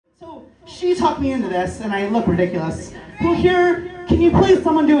She talked me into this, and I look ridiculous. Who here, can you please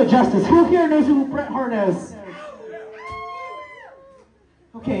someone do it justice? Who here knows who Bret Hart is?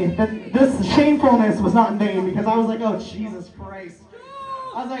 Okay, but this shamefulness was not in vain because I was like, oh, Jesus Christ.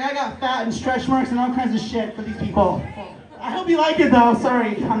 I was like, I got fat and stretch marks and all kinds of shit for these people. I hope you like it though,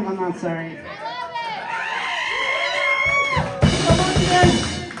 sorry. I'm not sorry. So once again,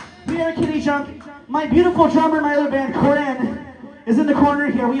 we are Kitty Junk. My beautiful drummer in my other band, Corinne, is in the corner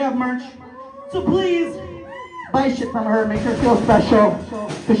here. We have merch. So please, buy shit from her, make her feel special,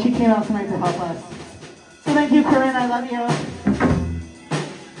 because she came out tonight to help us. So thank you, Corinne, I love you.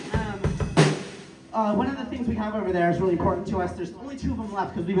 One of the things we have over there is really important to us. There's only 2 of them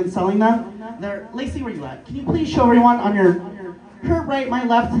left because we've been selling them. They're, Lacey, where you at? Can you please show everyone on her right, my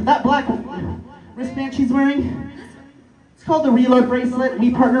left, that black wristband she's wearing? It's called the Reload Bracelet.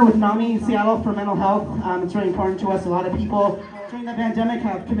 We partner with NAMI Seattle for mental health. It's really important to us. A lot of people during the pandemic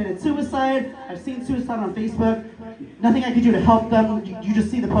have committed suicide. I've seen suicide on Facebook. Nothing I could do to help them. You just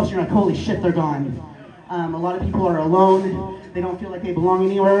see the post and you're like, holy shit, they're gone. A lot of people are alone. They don't feel like they belong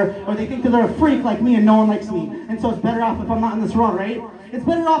anywhere, or they think that they're a freak like me and no one likes me. And so it's better off if I'm not in this role, right? It's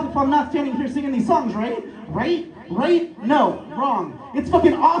better off if I'm not standing here singing these songs, right? Right? Right? No, wrong. It's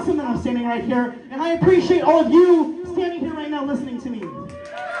fucking awesome that I'm standing right here, and I appreciate all of you standing here right now listening to me.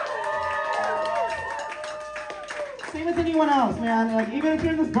 Same with anyone else, man. Like, even if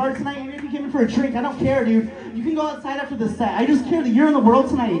you're in this bar tonight, even if you came in for a drink, I don't care, dude. You can go outside after the set. I just care that you're in the world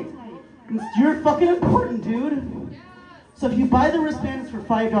tonight. You're fucking important, dude. So if you buy the wristbands for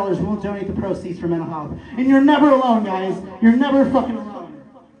 $5, we'll donate the proceeds for mental health. And you're never alone, guys. You're never fucking alone.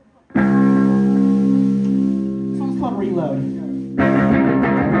 This song's called Reload.